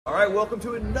All right, welcome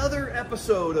to another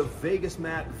episode of Vegas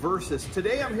Matt Versus.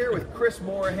 Today I'm here with Kris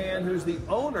Morahan, who's the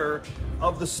owner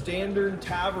of the Standard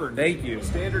Tavern. Thank you.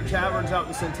 Standard Tavern's out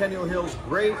in Centennial Hills.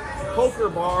 Great poker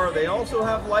bar. They also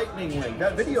have Lightning Link.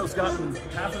 That video's gotten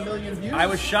 500,000 views. I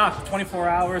was shocked. 24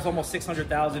 hours, almost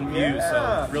 600,000 views.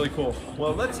 Yeah. So really cool.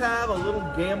 Well, let's have a little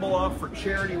gamble off for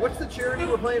charity. What's the charity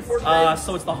we're playing for today?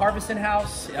 So it's the Harvesting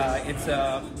House. It's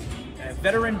a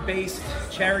veteran-based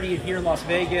charity here in Las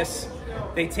Vegas.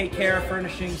 They take care of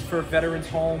furnishings for veterans'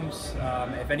 homes.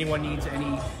 If anyone needs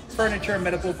any furniture,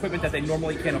 medical equipment that they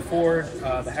normally can't afford,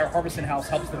 the Harvesting House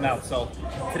helps them out. So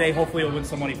today, hopefully, we'll win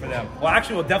some money for them. Well,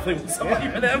 actually, we'll definitely win some money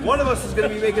for them. One of us is going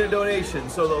to be making a donation.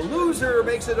 So the loser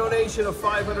makes a donation of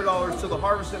 $500 to the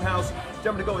Harvesting House. I'm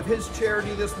going to go with his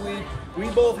charity this week. We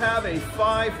both have a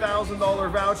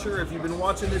 $5,000 voucher. If you've been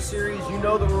watching this series, you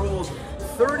know the rules.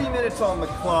 30 minutes on the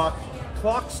clock.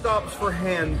 Clock stops for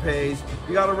hand pays.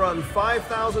 You got to run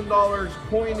 $5,000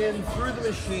 coin in through the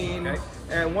machine. Okay.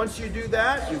 And once you do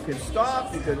that, you can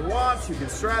stop, you can watch, you can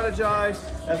strategize.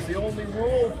 That's the only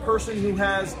rule. Person who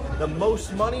has the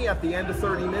most money at the end of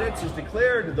 30 minutes is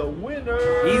declared the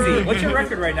winner. Easy. What's your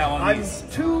record right now on these? I'm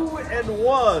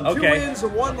 2-1. Okay. 2 wins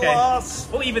and 1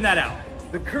 loss. We'll even that out.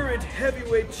 The current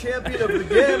heavyweight champion of the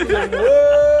gambling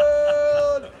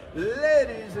world.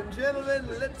 Ladies and gentlemen,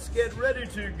 let's get ready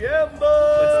to gamble.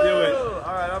 Let's do it.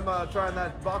 All right, I'm trying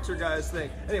that boxer guy's thing.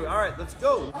 Anyway, all right, let's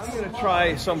go. I'm going to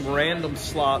try some random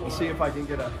slot and see if I can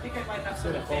get a... I think I might have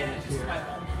some advantage. This is my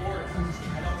home court.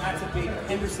 I know that's a big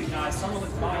Henderson guy. Someone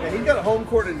with mine. Yeah, he's got a home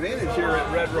court advantage here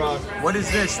at Red Rock. What is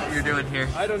this that you're doing here?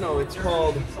 I don't know. It's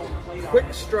called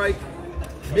Quick Strike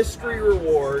Mystery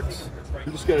Rewards.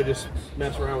 I'm just going to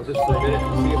mess around with this for a minute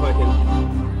and see if I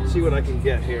can see what I can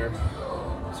get here.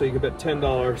 So you can bet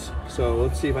 $10. So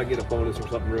let's see if I get a bonus or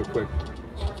something real quick.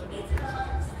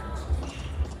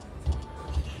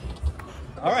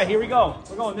 All right, here we go.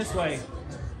 We're going this way.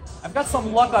 I've got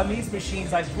some luck on these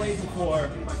machines I've played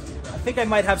before. I think I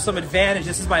might have some advantage.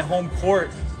 This is my home court.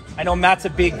 I know Matt's a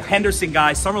big Henderson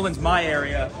guy. Summerlin's my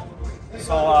area.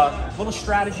 So a little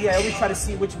strategy. I always try to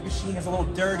see which machine is a little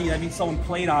dirty. That means someone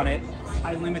played on it.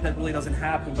 High limit, that really doesn't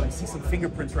happen, but I see some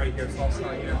fingerprints right here, so I'll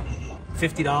start here.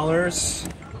 $50.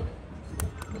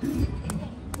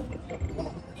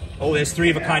 Oh, there's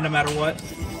 3 of a kind no matter what.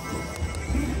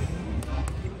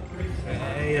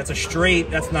 Hey, that's a straight.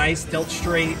 That's nice. Dealt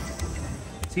straight.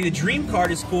 See, the dream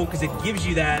card is cool because it gives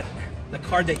you the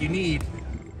card that you need.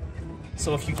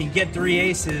 So if you can get 3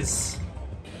 aces,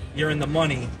 you're in the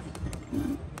money.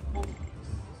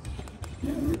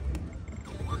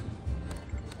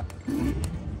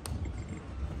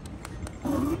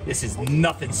 This is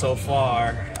nothing so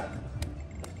far.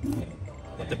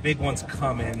 But the big one's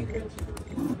coming.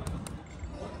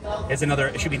 There's another,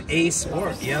 it should be an ace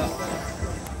or, yeah.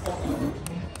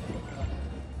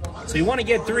 So you want to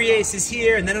get 3 aces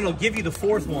here, and then it'll give you the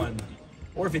 4th one.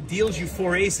 Or if it deals you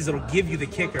 4 aces, it'll give you the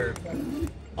kicker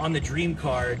on the dream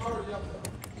card.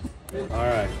 All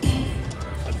right.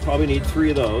 I probably need 3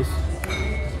 of those.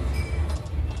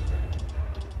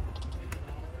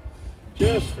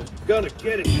 Just gonna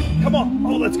get it. Come on.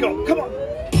 Oh, let's go. Come on.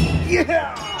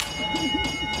 Yeah!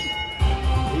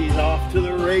 He's off to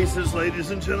the races, ladies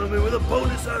and gentlemen, with a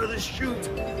bonus out of the chute.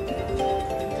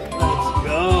 Let's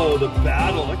go. The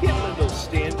battle. I can't let no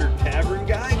Standard Tavern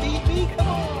guy beat me. Come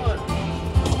on.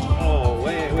 Oh,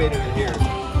 wait a minute here.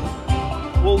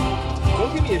 Well,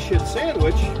 don't give me a shit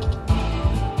sandwich.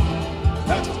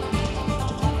 That's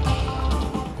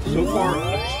so far a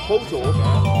total.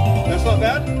 That's not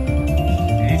bad.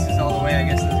 Aces all the way. I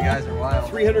guess those guys are wild.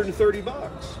 $330.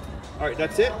 All right,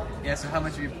 that's it. Yeah. So how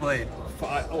much have you played?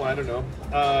 5. Oh, I don't know.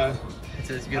 It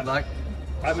says good luck.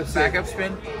 I would say Backup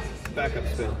spin. Backup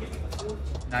spin.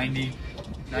 90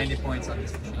 points on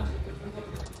this machine.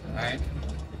 All right.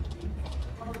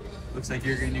 Looks like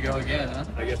you're going to go again, huh?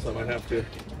 I guess I might have to.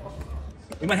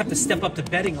 We might have to step up the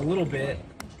betting a little bit.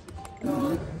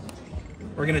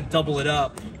 We're gonna double it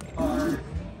up.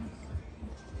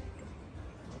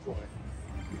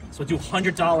 So we'll do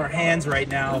 $100 hands right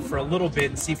now for a little bit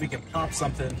and see if we can pop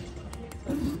something.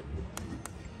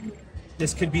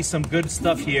 This could be some good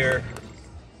stuff here.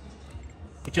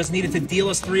 It just needed to deal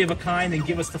us 3 of a kind and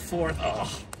give us the 4th. Oh.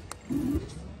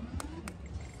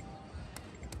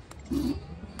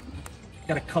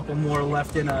 Got a couple more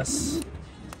left in us.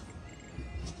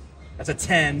 That's a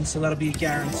 10, so that'll be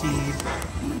guaranteed.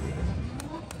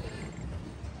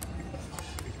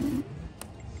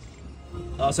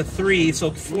 It's a 3,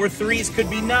 so 4 threes could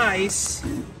be nice.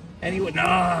 Anyway,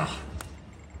 nah.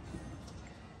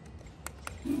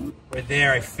 We're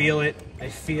there. I feel it. I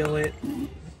feel it.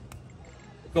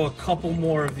 Go a couple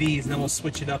more of these, and then we'll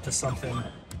switch it up to something.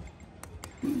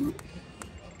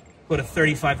 Go to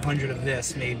 3,500 of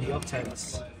this, maybe. Up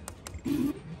tennis.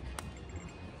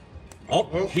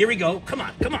 Oh, here we go. Come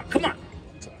on, come on, come on.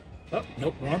 Oh,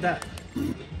 nope, we want that.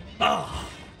 Oh,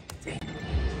 dang.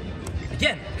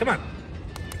 Again, come on.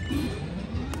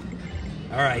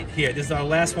 All right, here. This is our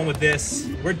last one with this.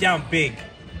 We're down big.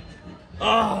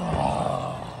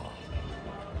 Oh.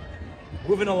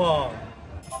 Moving along.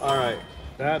 All right,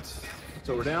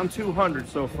 so we're down 200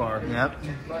 so far. Yep.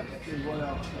 Let's see what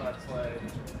else should I play.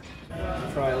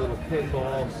 Try a little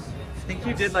pinball. I think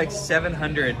you did like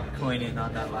 700 coin in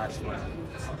on that last one.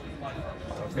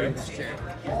 Okay.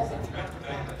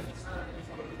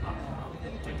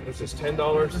 What's this?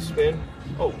 $10 to spin?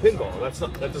 Oh, pinball.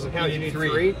 That doesn't count. You need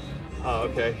three. Oh,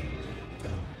 okay.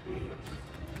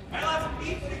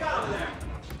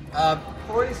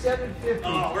 47.50.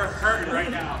 Oh, we're hurting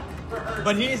right now.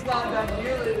 But he's not done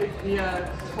nearly the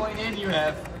coin in you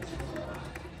have.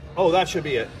 Oh, that should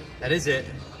be it. That is it.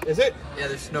 Is it? Yeah,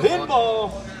 there's no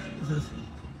Pinball.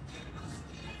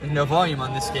 There's no volume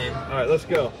on this game. All right, let's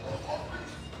go.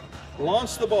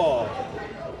 Launch the ball.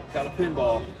 Got a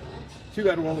pinball. Too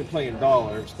bad we're only playing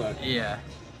dollars, but Yeah.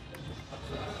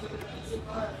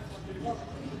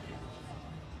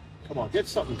 come on, get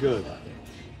something good.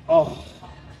 Oh.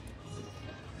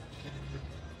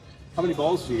 How many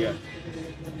balls do you get?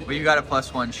 Well, you got a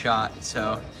 +1 shot,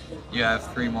 so you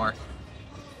have 3 more.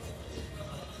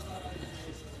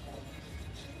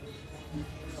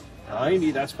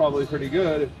 $90, that's probably pretty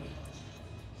good.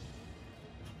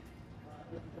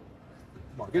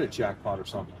 Come on, get a jackpot or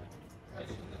something.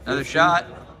 Another shot.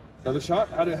 Another shot?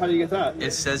 How do you get that?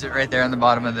 It says it right there on the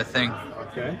bottom of the thing.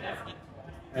 Okay.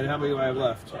 And how many do I have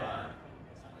left?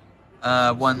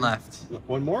 1 left.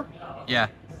 One more? Yeah.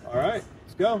 All right,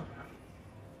 let's go.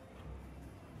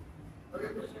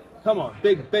 Come on,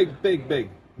 big, big, big, big.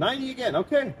 90 again,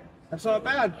 okay. That's not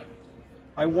bad.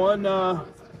 I won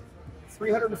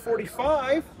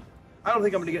 345. I don't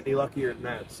think I'm gonna get any luckier than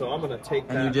that, so I'm gonna take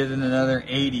that. And you did another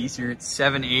 80, so you're at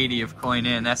 780 of coin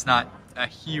in. That's not a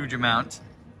huge amount.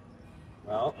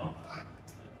 Well,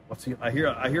 let's see. I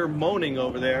hear moaning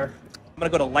over there. I'm gonna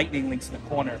go to lightning links in the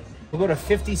corner. We'll go to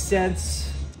 50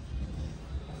 cents.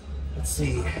 Let's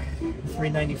see,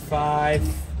 395.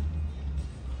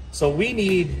 So we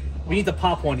need to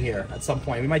pop one here at some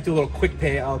point. We might do a little quick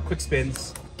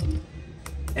spins,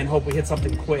 and hope we hit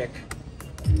something quick.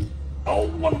 Oh,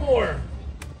 one more.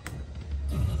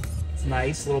 It's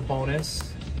nice, little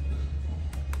bonus.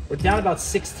 We're down about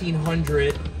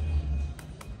 1,600. I'm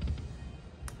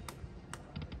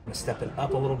gonna step it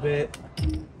up a little bit.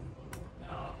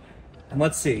 And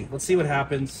let's see what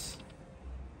happens.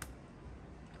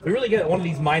 If we really get one of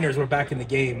these miners, we're back in the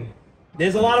game.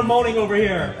 There's a lot of moaning over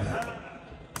here.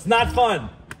 It's not fun.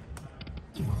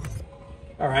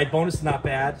 All right, bonus is not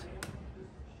bad.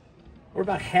 We're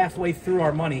about halfway through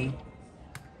our money.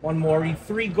 One more, we need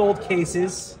 3 gold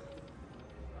cases.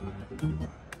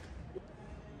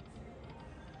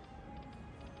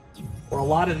 Or a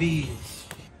lot of these.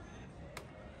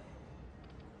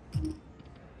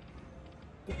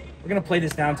 We're gonna play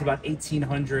this down to about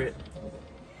 1,800.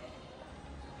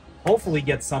 Hopefully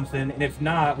get something, and if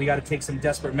not, we gotta take some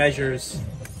desperate measures.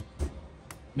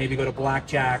 Maybe go to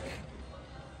blackjack.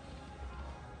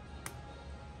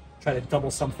 Try to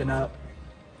double something up.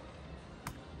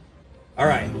 All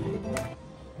right,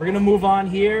 we're gonna move on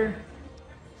here.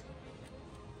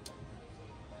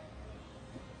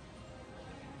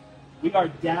 We are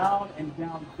down and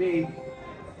down big,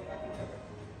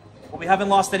 but we haven't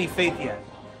lost any faith yet.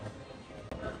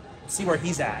 Let's see where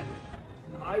he's at.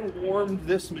 I warmed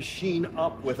this machine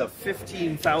up with a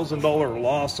 $15,000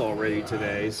 loss already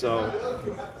today, so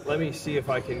let me see if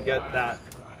I can get that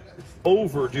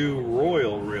overdue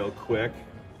royal real quick.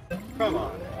 Come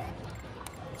on.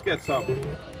 Let's get something.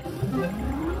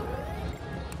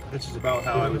 This is about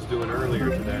how I was doing earlier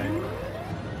today.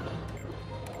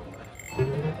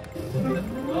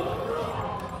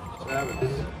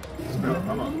 Sevens. Let's go.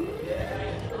 Come on.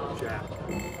 Jack.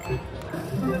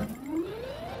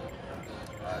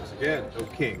 Again, no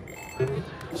king.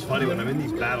 It's funny, when I'm in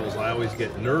these battles, I always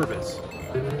get nervous.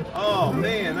 Oh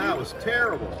man, that was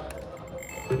terrible.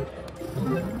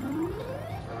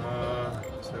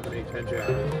 7, 8, 10 jack.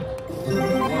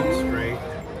 1 straight.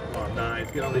 Come on, 9.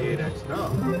 Get on the 8x.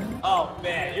 No. Oh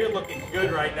man, you're looking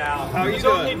good right now. How are you He's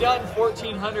doing? only done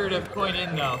 1,400 of coin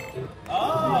in though.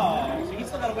 Oh, so he's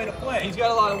still got a way to play. He's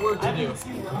got a lot of work to do.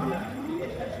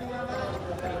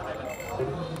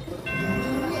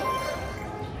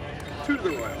 Two to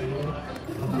the royal.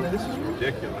 This is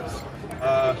ridiculous.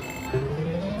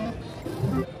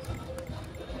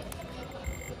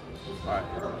 All right,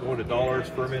 going to dollars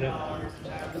for a minute.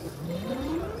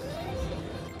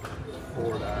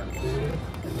 For that.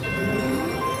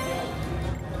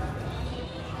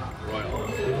 Royal.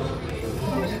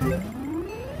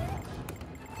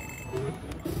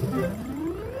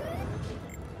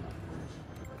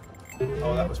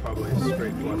 Oh, that was probably a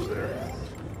straight flush there.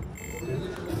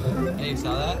 Hey, you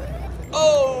saw that?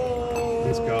 Oh!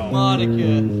 Let's go.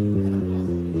 Monica.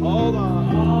 Hold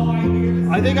on.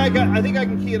 Oh, I think I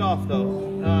can key it off though.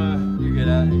 You're good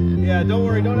at it. Yeah, don't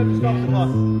worry. Don't have to stop the luck.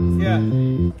 Yeah.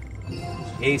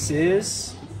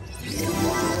 Aces.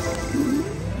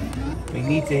 We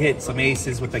need to hit some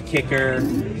aces with the kicker.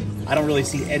 I don't really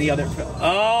see any other.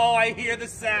 Oh, I hear the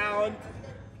sound.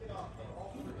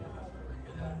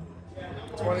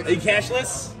 Are you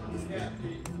cashless?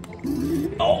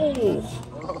 Oh.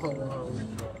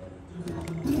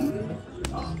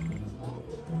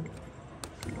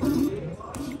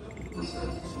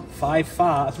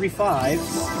 5-5, 3 5s.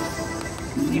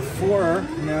 D4,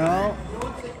 no.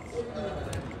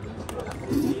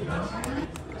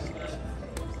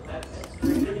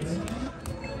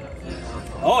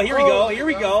 Oh, here we go, here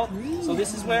we go. So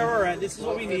this is where we're at. This is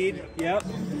what we need. Yep.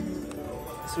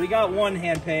 So we got one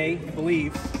hand pay, I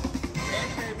believe.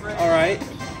 All right.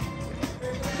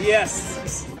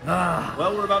 Yes.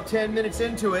 Well, we're about 10 minutes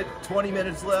into it. 20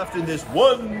 minutes left in this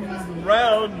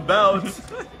one-round bout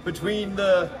between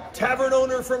the tavern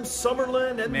owner from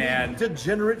Summerlin and the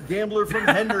degenerate gambler from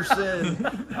Henderson.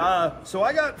 So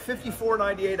I got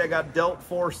 54.98. I got dealt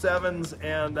 4 sevens,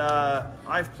 and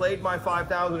I've played my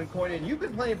 5,000 in coin. And you've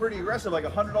been playing pretty aggressive, like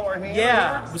 $100 hand.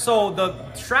 Yeah. So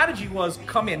the strategy was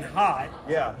come in hot.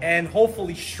 Yeah. And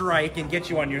hopefully strike and get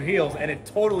you on your heels, and it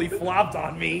totally flopped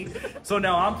on me. So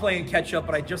now I'm playing catch up,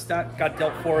 but I just got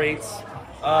dealt 4 8s,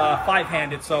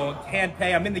 5-handed. So hand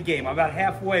pay. I'm in the game. I'm about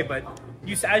halfway, but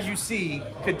as you see,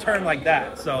 could turn like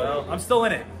that. So I'm still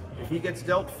in it. If he gets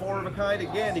dealt 4 of a kind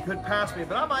again, he could pass me,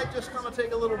 but I might just kind of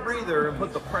take a little breather and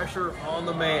put the pressure on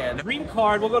the man. Dream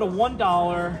card, we'll go to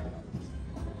 $1.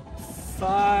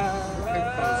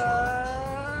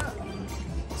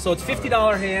 5. So it's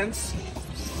 $50 hands.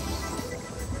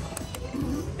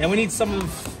 And we need some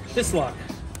of this luck.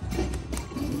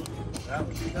 That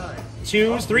would be nice.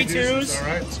 Twos, 3 2s. All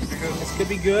right, this could be good. This could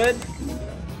be good.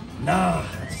 Nah.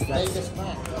 That's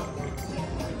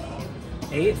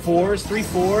 8 4s, 3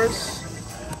 4s.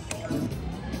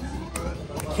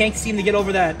 Can't seem to get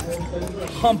over that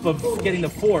hump of getting the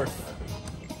 4th.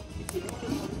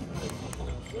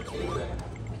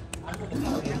 I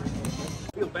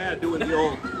feel bad doing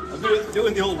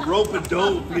the old rope and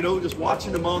dope, you know, just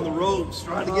watching him on the ropes,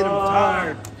 trying to get him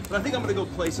tired. But I think I'm going to go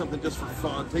play something just for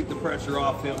fun, take the pressure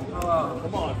off him.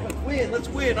 Come on, let's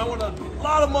win. I want a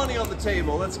lot of money on the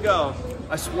table. Let's go.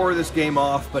 I swore this game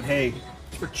off, but hey,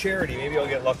 it's for charity. Maybe I'll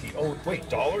get lucky. Oh, wait,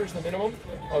 dollars the minimum?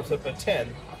 Oh, it's up at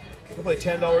 10. We'll play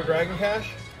 $10 Dragon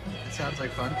Cash. Sounds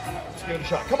like fun. Let's give it a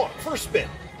shot. Come on, first spin.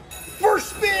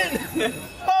 First spin!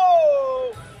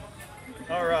 Oh!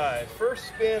 All right, first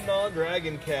spin on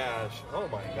Dragon Cash. Oh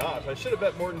my gosh, I should have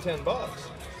bet more than 10 bucks.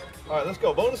 All right, let's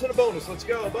go. Bonus and a bonus. Let's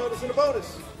go. Bonus and a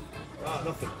bonus. Ah,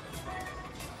 nothing.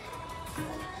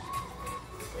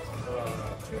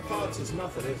 2 pots is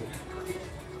nothing, is it?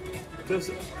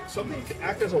 Does something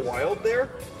act as a wild there?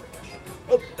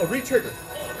 Oh, a retrigger.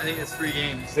 I think it's 3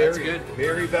 games. Very, That's good.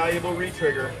 Very valuable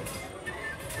retrigger.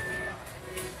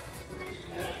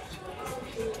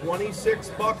 26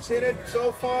 bucks in it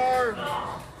so far.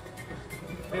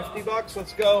 50 bucks.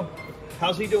 Let's go.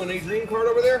 How's he doing? Any green card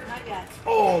over there? Not yet.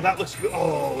 Oh, that looks good.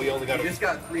 Oh, we only got. He just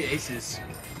got 3 aces.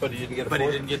 But he didn't get a. But he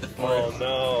fourth? didn't get the 4th.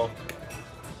 Oh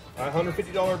no.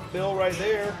 $150 bill right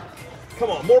there. Come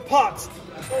on, more pots.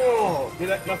 Oh,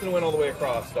 nothing went all the way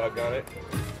across. Doggone it.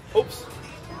 Oops.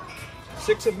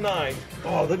 6 of 9.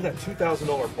 Oh, look at that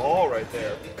 $2,000 ball right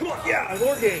there. Come on, yeah,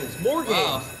 more games, more games.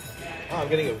 Oh. Oh, I'm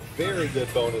getting a very good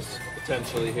bonus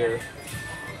potentially here.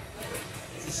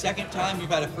 It's the 2nd time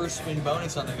you've had a first spin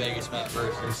bonus on the Vegas Mat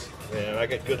versus. Man, I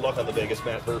get good luck on the Vegas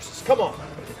Mat versus. Come on.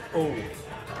 Oh.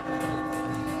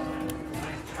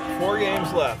 4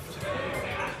 games left.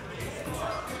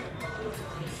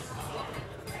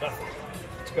 Nothing.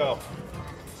 Let's go.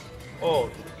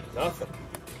 Oh, nothing.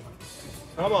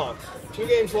 Come on. 2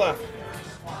 games left.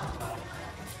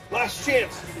 Last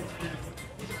chance.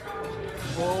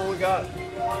 Oh, we got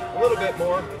a little bit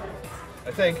more.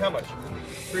 I think. How much?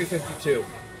 352.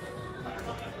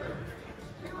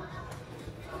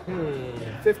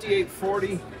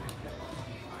 58.40.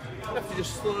 I have to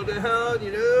just slow down,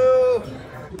 you know.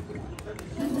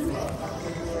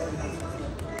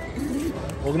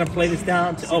 We're gonna play this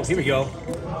down to, oh, here we go.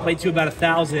 Play to about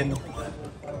 1,000.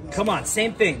 Come on,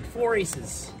 same thing. 4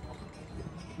 aces.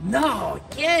 No,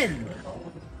 again.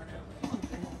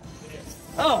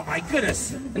 Oh my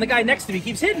goodness. And the guy next to me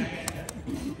keeps hitting.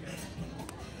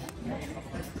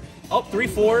 Oh, 3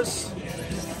 4s.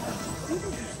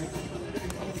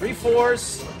 3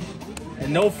 4s.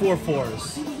 And no 4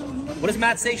 4s. What does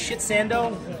Matt say? Shit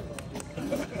Sando?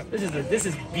 This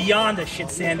is beyond a shit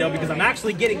Sando because I'm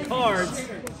actually getting cards,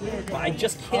 but I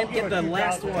just can't get the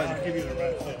last one.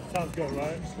 Sounds good,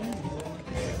 right?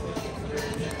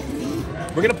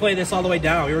 We're gonna play this all the way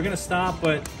down. We were gonna stop,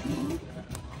 but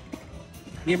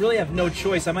we really have no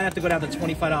choice. I might have to go down to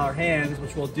 $25 hands,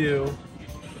 which we'll do.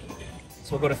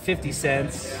 So we'll go to 50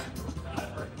 cents.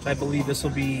 I believe this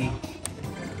will be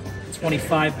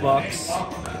 25 bucks.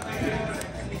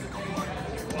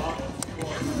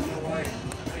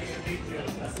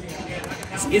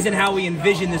 This isn't how we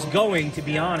envision this going, to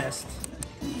be honest.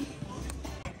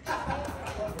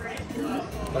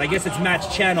 But I guess it's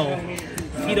Matt's channel.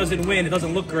 If he doesn't win, it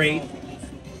doesn't look great.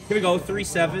 Here we go, 3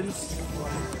 7s.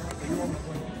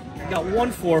 Got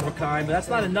 1 4 of a kind, but that's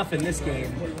not enough in this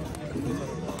game.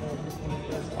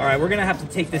 All right, we're gonna have to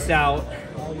take this out.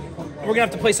 We're gonna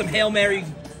have to play some Hail Mary,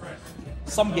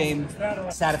 some game.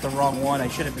 Sat at the wrong one. I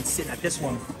should have been sitting at this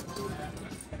one.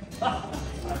 All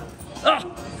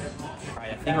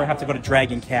right, I think we're gonna have to go to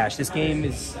Dragon Cash. This game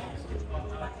it's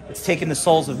taken the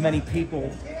souls of many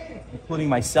people, including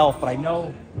myself, but I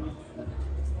know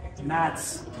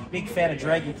Matt's a big fan of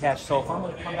Dragon Cash, so if I'm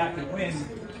gonna come back and win,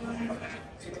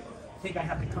 I think I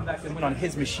have to come back and win on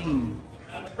his machine.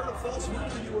 I heard a false rumor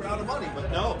you were out of money,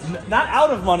 but no. Not out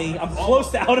of money. I'm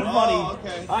close to out of money.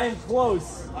 Okay. I am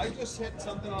close. I just hit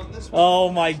something on this one.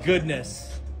 Oh my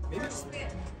goodness.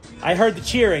 I heard the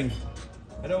cheering.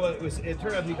 I know what it was. It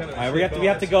turned out to be kind of. All right, we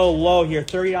have to go low here.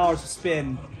 $30 a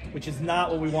spin, which is not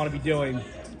what we want to be doing.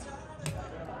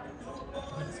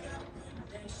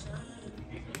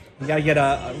 We got to get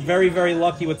a very, very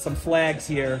lucky with some flags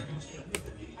here.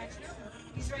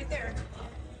 He's right there.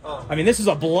 I mean, this is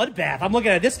a bloodbath. I'm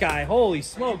looking at this guy. Holy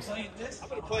smokes. I'm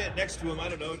going to play it next to him. I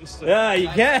don't know. Just Yeah, you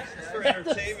can. Just for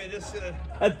entertainment.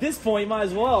 At this point, you might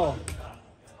as well.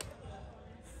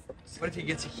 What if he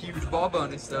gets a huge ball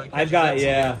bonus though? I've got,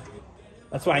 yeah.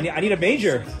 That's why I need a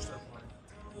major.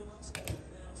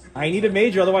 I need a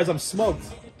major, otherwise I'm smoked.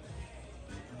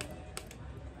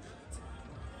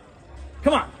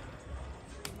 Come on.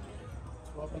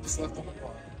 12 minutes left on the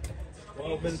clock.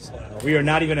 12 minutes left. We are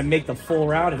not even going to make the full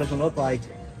round. It doesn't look like.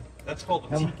 That's called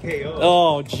a TKO.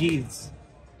 Oh, jeez.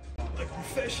 Like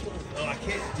professional. Oh, I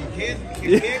can't. You can't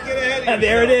get ahead of yourself.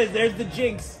 There it is. There's the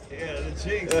jinx. Yeah, the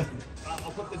jinx.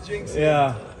 I'll put the jinx in.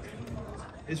 Yeah.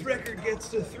 His record gets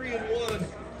to 3-1.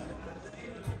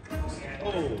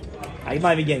 Oh. I'm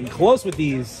not even getting close with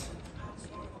these.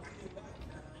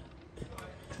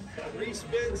 3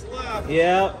 spins left.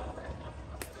 Yep.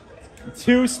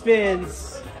 2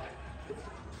 spins.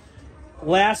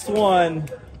 Last one.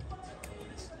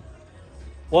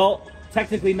 Well,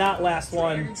 technically not last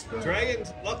one.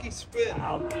 Dragon's lucky spin.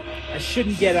 I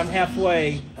shouldn't get it. I'm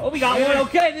halfway. Oh, we got one.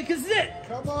 Okay, this is it.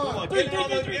 Come Come on, on. get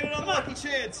it on lucky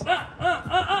chance.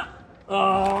 Oh.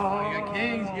 You got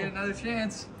kings, you get another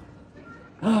chance.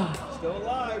 Still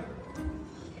alive.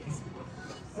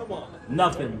 Come on.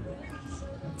 Nothing.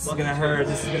 This is gonna hurt.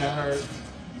 This is gonna hurt.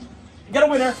 You got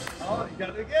a winner. Oh, you got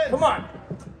it again. Come on.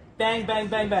 Bang, bang,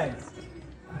 bang, bang.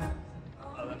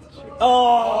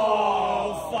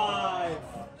 Oh, 5.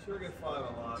 Sure get 5 a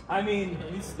lot. I mean,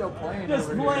 He's still playing. just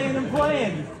over playing here. and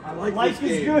playing. I like Life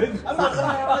this is game. good. I'm not saying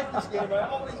I like this game, but I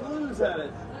always lose at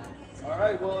it. All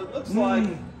right, well, it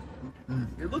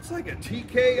looks like a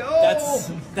TKO.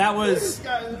 That This was.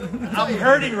 guy, I'm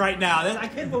hurting right now. I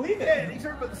can't believe Yeah, it. and he's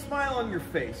hurt with a smile on your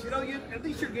face. You know, at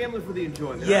least you're gambling for the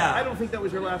enjoyment. Yeah. I don't think that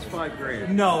was your last $5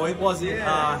 grand. No, it wasn't.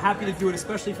 Yeah. Happy to do it,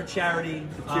 especially for charity.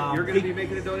 You're going to be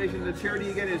making a donation to the charity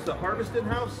again. Is the Harvesting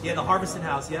House? Yeah, the Harvesting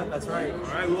House. Yeah, that's right. All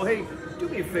right. Well, hey, do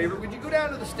me a favor. Would you go down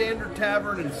to the Standard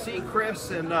Tavern and see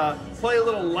Kris and play a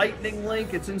little Lightning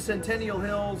Link? It's in Centennial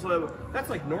Hills. That's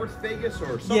like North Vegas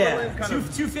or Summerlin. Yeah, kind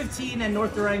of. 215 and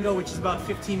North Durango, which is about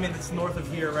 15 minutes north of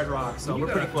here at Red Rock. So You we're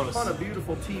got pretty a close. ton of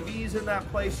beautiful TVs in that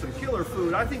place, some killer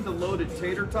food. I think the loaded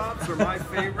tater tots are my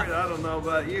favorite. I don't know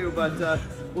about you, but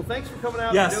well, thanks for coming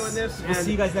out Yes. and doing this. We'll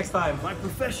see you guys next time. My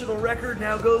professional record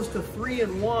now goes to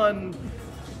 3-1.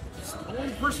 The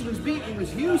only person who's beat me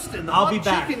was Houston, the I'll hot be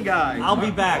back. chicken guy. I'll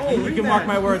be back. Oh, You look can at mark that.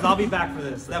 my words. I'll be back for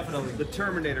this, definitely. The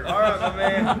Terminator. All right, my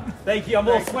man. Thank you. I'm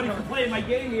a little sweaty for playing my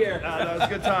game here. That was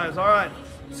good times. All right.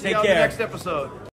 See Take you on care. the next episode.